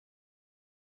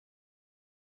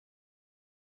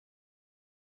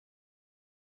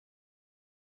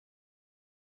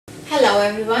Hello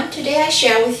everyone, today I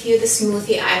share with you the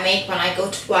smoothie I make when I go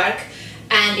to work,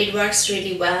 and it works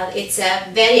really well. It's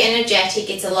very energetic,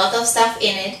 it's a lot of stuff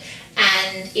in it,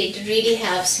 and it really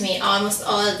helps me almost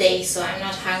all day, so I'm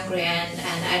not hungry and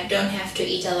I don't have to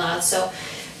eat a lot. So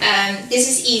this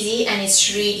is easy and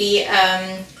it's really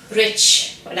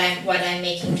rich what I'm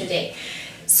making today.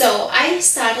 So I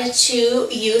started to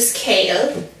use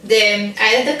kale,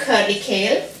 either the curly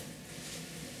kale.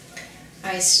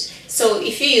 So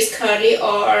if you use curly,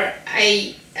 or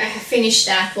I have finished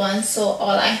that one, so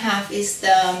all I have is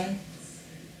the,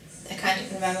 I can't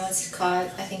even remember what's it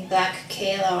called, I think black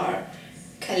kale or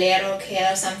calero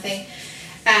kale or something.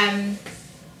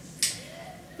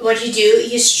 What you do,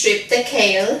 you strip the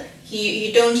kale,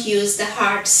 you don't use the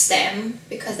hard stem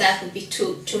because that would be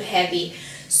too heavy.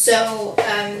 So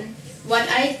what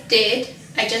I did,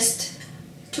 I just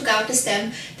took out the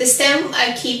stem. The stem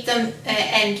I keep them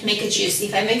and make a juice.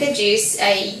 If I make a juice,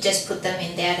 I just put them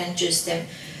in there and juice them.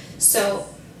 So,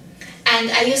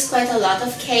 and I use quite a lot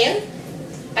of kale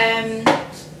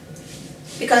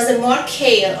because the more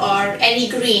kale or any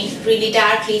green, really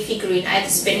dark leafy green, either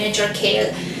spinach or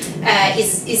kale,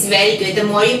 is very good. The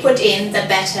more you put in, the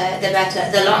better,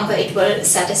 the longer it will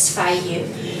satisfy you.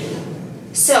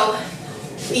 So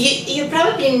you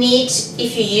probably need,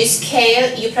 if you use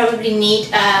kale, you probably need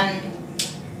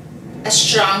a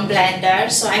strong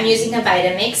blender. So I'm using a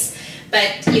Vitamix,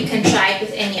 but you can try it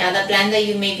with any other blender.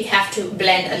 You maybe have to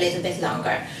blend a little bit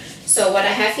longer. So what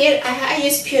I have here, I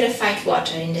use purified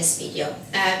water in this video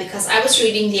because I was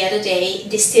reading the other day,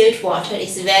 distilled water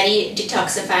is very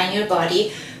detoxifying your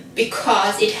body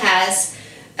because it has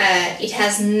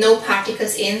no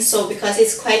particles in, so because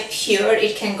it's quite pure,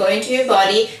 it can go into your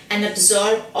body and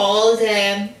absorb all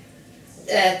the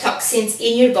toxins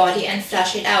in your body and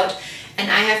flush it out. And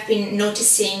I have been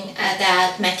noticing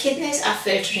that my kidneys are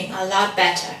filtering a lot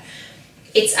better.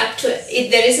 It's up to it.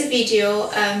 There is a video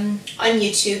on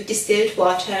YouTube, distilled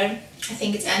water. I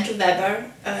think it's Andrew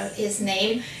Weber, his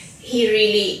name. He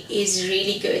really is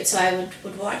really good, so I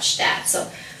would watch that. So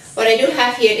what I do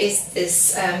have here is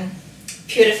this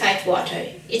purified water.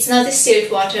 It's not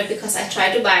distilled water because I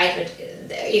tried to buy it,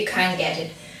 but you can't get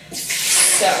it.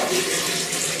 So,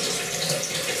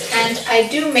 and I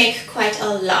do make quite a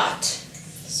lot.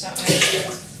 So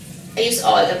I use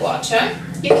all the water.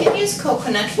 You can use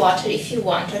coconut water if you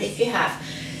want or if you have.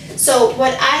 So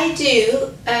what I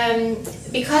do,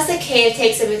 because the kale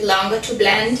takes a bit longer to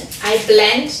blend, I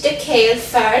blend the kale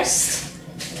first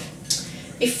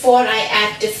before I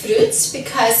add the fruits,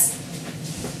 because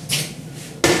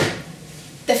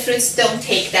the fruits don't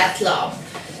take that long.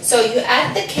 So you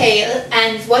add the kale,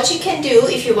 and what you can do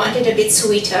if you want it a bit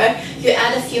sweeter, you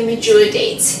add a few medjool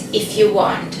dates if you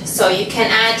want. So you can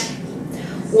add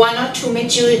 1 or 2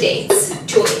 medjool dates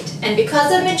to it, and because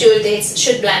the medjool dates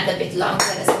should blend a bit longer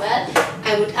as well,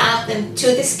 I would add them to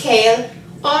this kale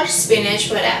or spinach,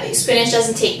 whatever. Spinach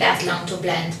doesn't take that long to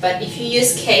blend, but if you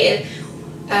use kale,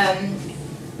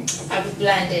 I would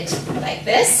blend it like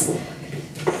this.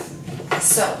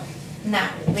 So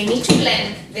now we need to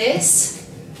blend this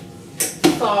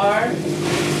for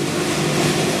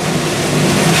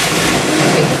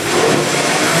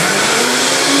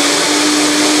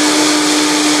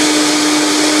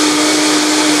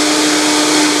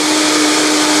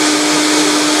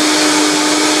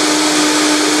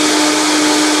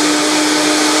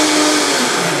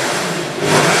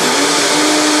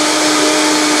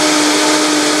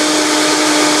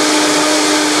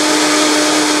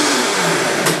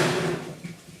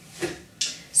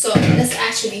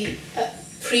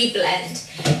pre-blend.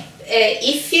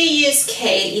 If you use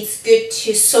kale, it's good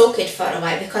to soak it for a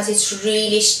while because it's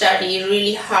really sturdy,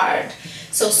 really hard.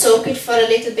 So soak it for a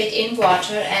little bit in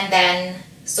water, and then,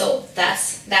 so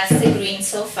that's the green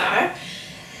so far.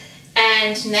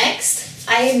 And next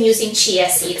I am using chia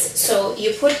seeds. So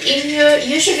you put in your,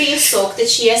 usually you soak the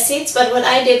chia seeds, but what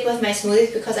I did with my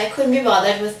smoothies, because I couldn't be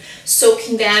bothered with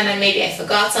soaking them, and maybe I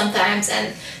forgot sometimes,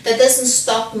 and that doesn't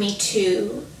stop me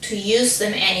to use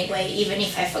them anyway, even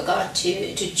if I forgot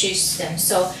to juice them,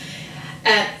 so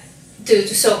to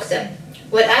soak them.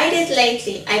 What I did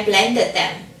lately, I blended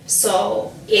them,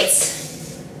 so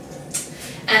it's,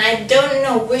 and I don't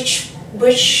know which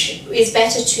is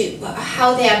better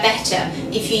how they are better,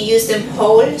 if you use them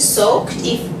whole, soaked,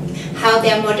 how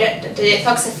they are more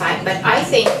detoxifying, but I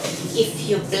think if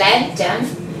you blend them,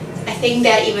 I think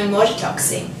they're even more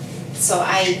detoxing. So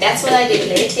that's what I did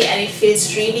lately, and it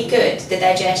feels really good. The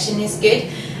digestion is good,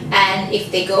 and if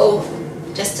they go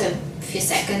just a few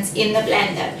seconds in the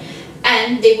blender,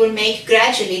 and they will make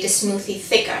gradually the smoothie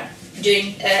thicker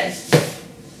during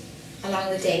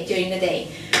along the day, during the day.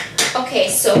 Okay,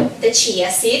 so the chia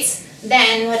seeds.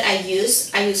 Then what I use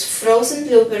frozen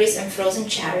blueberries and frozen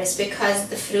cherries because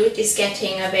the fruit is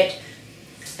getting a bit,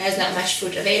 there's not much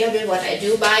fruit available. What I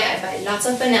buy lots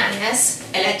of bananas.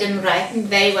 I let them ripen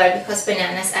very well because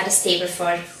bananas are the staple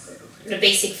for the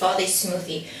basic for this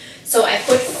smoothie. So I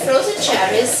put frozen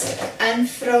cherries and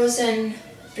frozen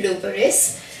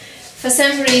blueberries. For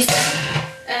some reason,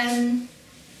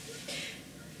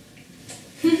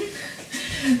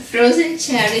 frozen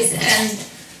cherries and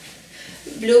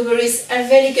blueberries are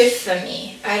very good for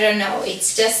me. I don't know,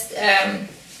 it's just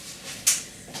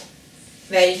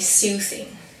very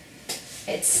soothing.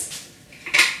 It's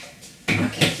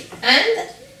okay. And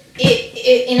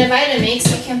in a Vitamix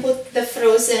you can put the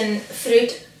frozen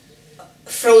fruit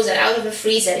frozen out of the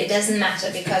freezer. It doesn't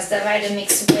matter because the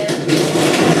Vitamix will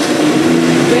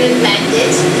blend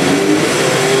it.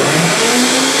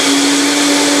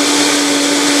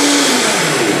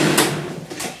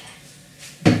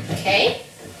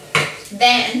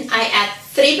 Then I add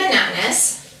 3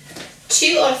 bananas,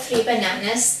 2 or 3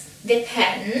 bananas,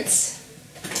 depends.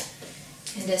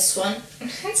 In this one,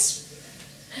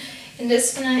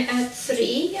 I add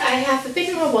 3. I have a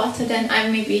bit more water than I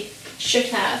maybe should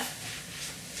have.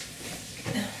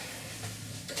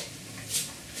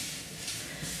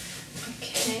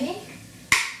 Okay,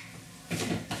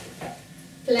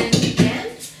 blend again.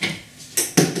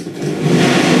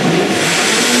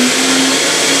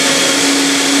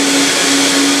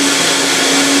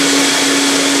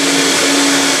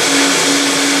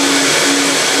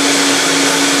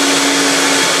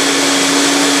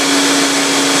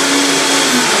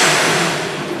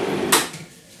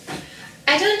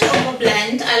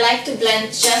 I like to blend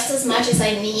just as much as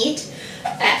I need,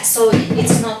 so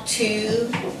it's not too,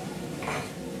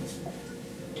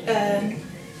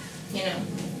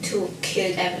 to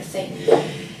kill everything.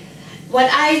 What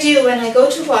I do when I go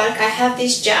to work, I have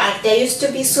this jar. There used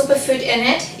to be superfood in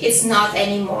it. It's not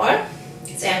anymore.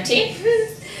 It's empty.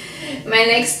 My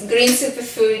next green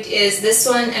superfood is this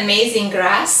one, Amazing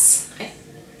Grass. I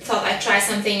thought I'd try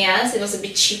something else. It was a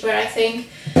bit cheaper, I think.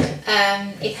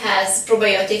 It has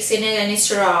probiotics in it and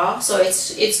it's raw, so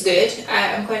it's good.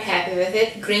 I'm quite happy with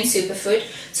it. Green superfood.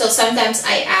 So sometimes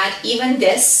I add even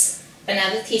this,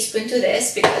 another teaspoon to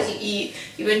this, because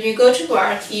when you go to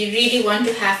work you really want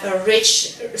to have a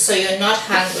rich, so you're not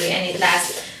hungry and it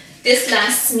lasts. This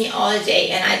lasts me all day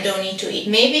and I don't need to eat.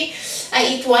 Maybe I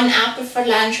eat 1 apple for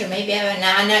lunch or maybe a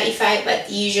banana but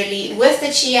usually with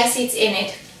the chia seeds in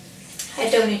it I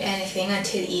don't eat anything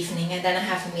until evening, and then I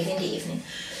have a meal in the evening.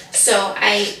 So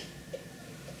I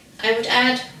would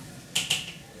add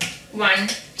 1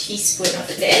 teaspoon of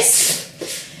this.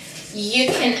 You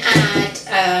can add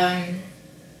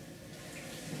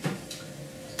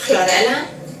chlorella.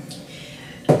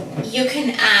 You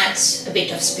can add a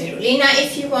bit of spirulina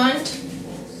if you want.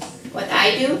 What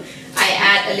I do, I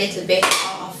add a little bit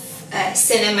of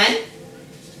cinnamon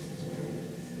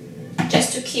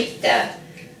just to keep the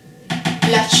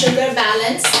blood sugar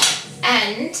balanced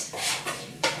and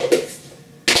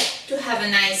to have a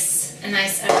nice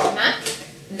aroma.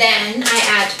 Then I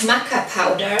add maca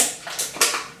powder,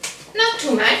 not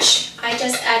too much. I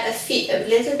just add a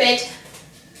little bit,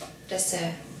 just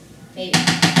maybe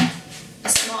a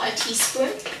small teaspoon.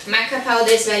 Maca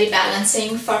powder is very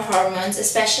balancing for hormones,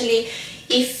 especially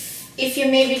if you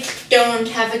maybe don't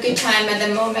have a good time at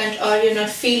the moment, or you're not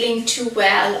feeling too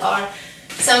well, or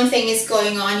something is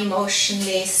going on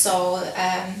emotionally. So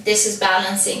this is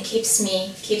balancing, keeps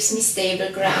me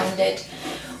stable, grounded.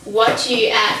 What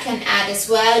you can add as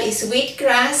well is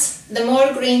wheatgrass. The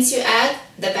more greens you add,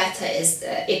 the better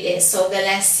it is. So the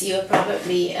less you're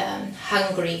probably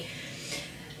hungry.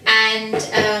 And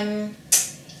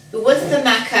with the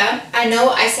maca, I know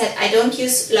I said I don't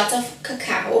use a lot of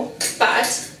cacao, but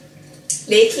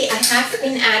lately I have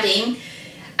been adding.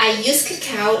 I use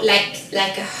cacao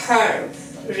like a herb,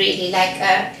 really,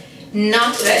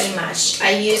 not very much.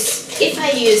 I use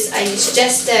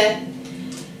just a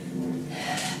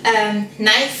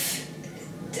knife,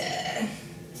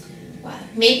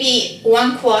 maybe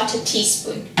 1/4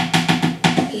 teaspoon,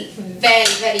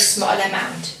 very small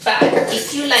amount. But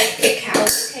if you like cacao,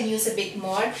 you can use a bit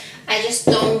more. I just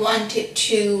don't want it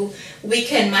to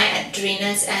weaken my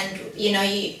adrenals, and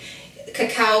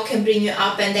cacao can bring you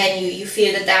up and then you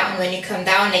feel the down when you come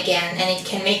down again, and it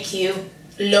can make you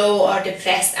low or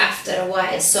depressed after a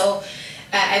while. So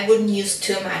I wouldn't use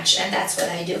too much, and that's what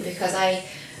I do, because I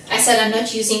said I'm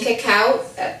not using cacao,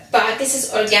 but this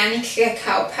is organic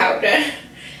cacao powder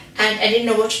and I didn't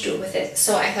know what to do with it,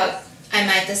 so I thought I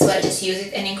might as well just use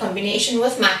it. And in combination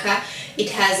with maca, it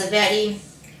has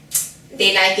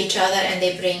they like each other, and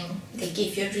they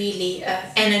give you really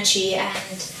energy,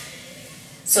 and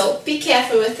so be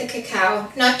careful with the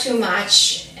cacao, not too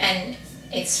much, and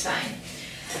it's fine.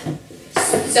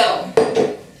 So,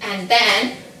 and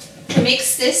then to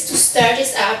mix this, to stir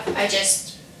this up, I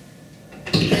just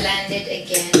blend it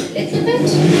again a little bit.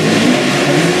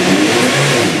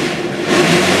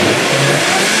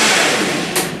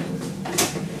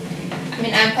 I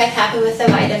mean, I'm quite happy with the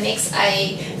Vitamix.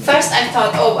 First I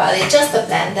thought, oh well, it's just a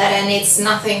blender and it's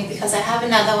nothing, because I have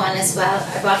another one as well.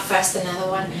 I bought first another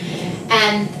one,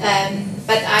 and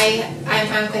but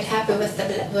I'm quite happy with the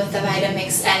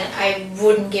Vitamix, and I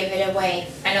wouldn't give it away.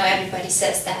 I know everybody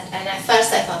says that, and at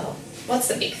first I thought, oh, what's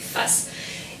the big fuss?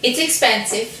 It's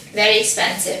expensive, very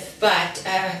expensive, but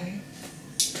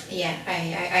yeah,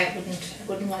 I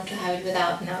wouldn't want to have it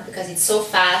without now, because it's so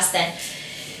fast. And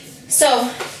so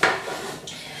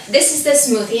this is the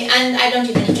smoothie, and I don't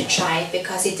even need to try it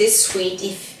because it is sweet.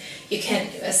 If you can,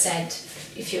 as said,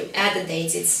 if you add the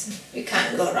dates, you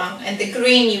can't go wrong. And the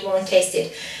green, you won't taste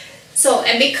it. So,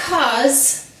 and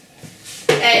because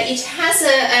it has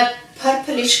a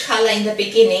purplish color in the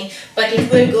beginning, but it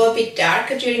will go a bit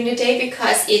darker during the day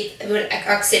because it will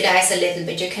oxidize a little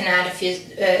bit. You can add a few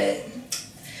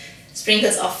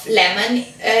sprinkles of lemon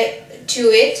to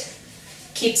it,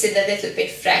 keeps it a little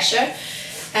bit fresher.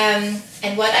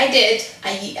 And what I did,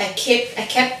 I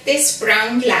kept this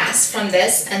brown glass from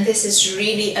this, and this is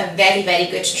really a very, very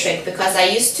good trick, because I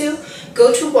used to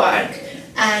go to work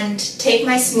and take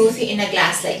my smoothie in a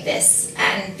glass like this,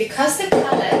 and because the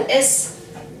color is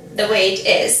the way it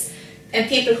is, and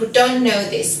people who don't know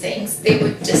these things, they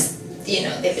would just, you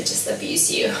know, they would just abuse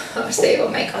you or say, oh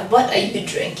my god, what are you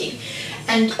drinking?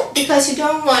 And because you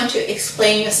don't want to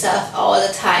explain yourself all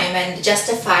the time and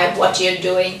justify what you're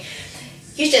doing,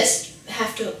 you just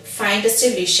have to find a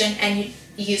solution, and you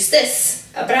use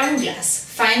this, a brown glass.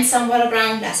 Find somewhere a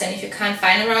brown glass, and if you can't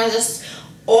find a brown glass,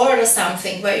 order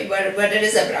something where there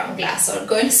is a brown glass, or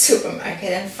go in a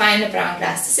supermarket and find a brown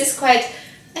glass. This is quite,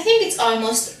 I think it's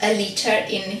almost a liter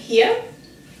in here.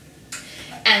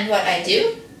 And what I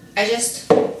do, I just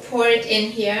pour it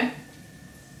in here,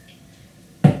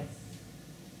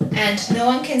 and no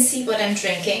one can see what I'm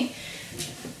drinking.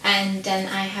 And then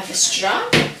I have a straw.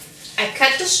 I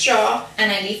cut the straw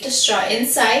and I leave the straw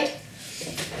inside,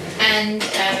 and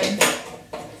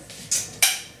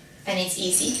it's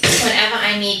easy. Whenever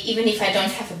I need, even if I don't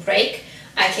have a break,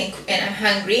 I can, and I'm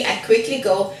hungry, I quickly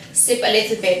go sip a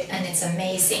little bit, and it's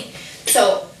amazing.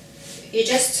 So you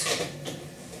just,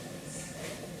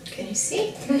 can you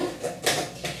see?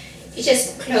 You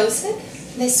just close it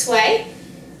this way,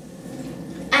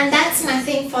 and that's my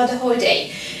thing for the whole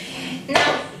day.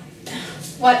 Now,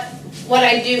 what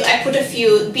I do, I put a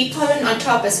few bee pollen on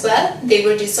top as well. They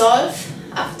will dissolve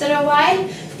after a while.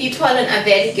 Bee pollen are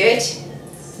very good.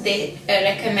 They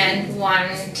recommend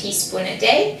 1 teaspoon a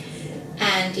day,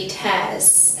 and it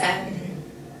has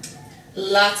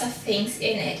lots of things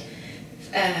in it.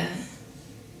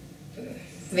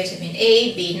 Vitamin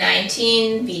A,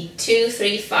 B19, B2,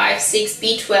 3, 5, 6,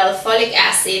 B12, folic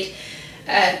acid.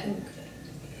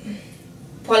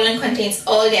 Pollen contains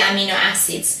all the amino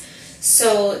acids.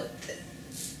 So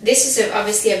this is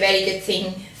obviously a very good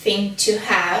thing to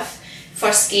have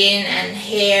for skin and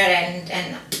hair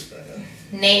and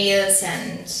nails.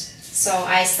 And so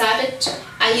I started,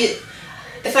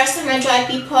 the first time I tried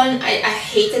bee pollen, I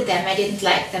hated them, I didn't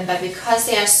like them, but because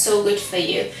they are so good for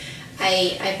you,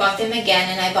 I bought them again,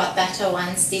 and I bought better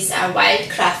ones. These are wild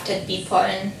crafted bee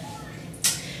pollen,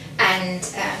 and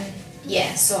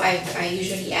yeah, so I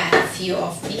usually add a few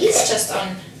of these just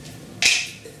on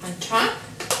top.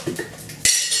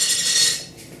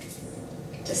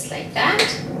 Just like that.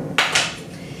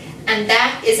 And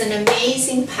that is an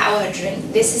amazing power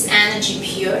drink. This is energy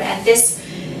pure, and this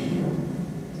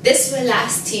will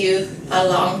last you a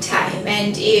long time.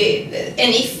 And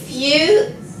if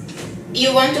you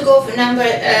want to go for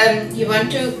you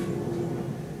want to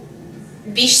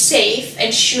be safe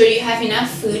and sure you have enough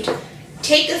food,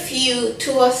 take a few,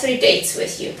 2 or 3 dates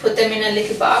with you, put them in a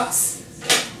little box,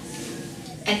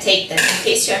 and take them in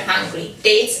case you're hungry.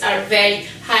 Dates are very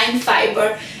high in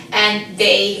fiber, and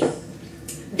they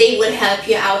will help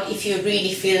you out if you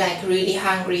really feel like really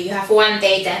hungry. You have 1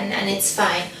 date and it's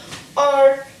fine.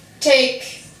 Or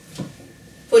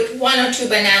put 1 or 2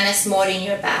 bananas more in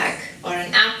your bag, or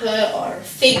an apple, or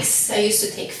figs. I used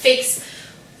to take figs,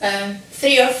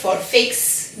 3 or 4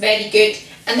 figs, very good.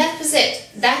 And that was it.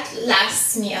 That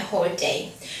lasts me a whole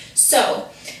day. So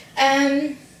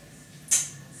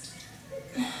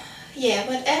yeah,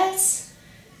 what else?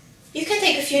 You can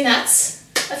take a few nuts,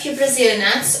 a few Brazil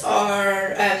nuts,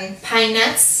 or pine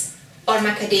nuts, or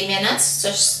macadamia nuts.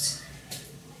 Just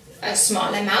a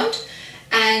small amount,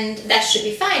 and that should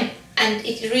be fine. And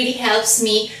it really helps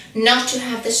me not to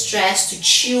have the stress to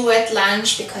chew at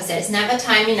lunch, because there's never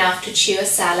time enough to chew a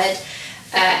salad,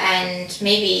 and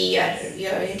maybe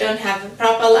you don't have a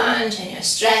proper lunch and you're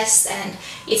stressed and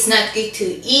it's not good to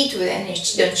eat with and you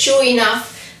don't chew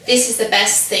enough. This is the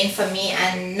best thing for me,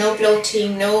 and no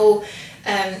bloating, no,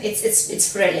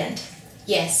 it's brilliant.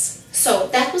 Yes, so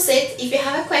that was it. If you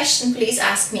have a question, please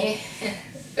ask me.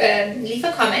 Leave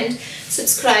a comment,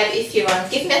 subscribe if you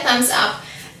want, give me a thumbs up,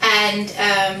 and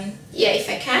yeah, if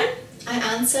I can, I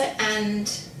answer,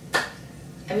 and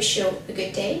I wish you a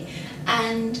good day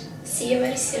and see you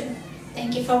very soon.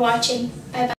 Thank you for watching. Bye bye.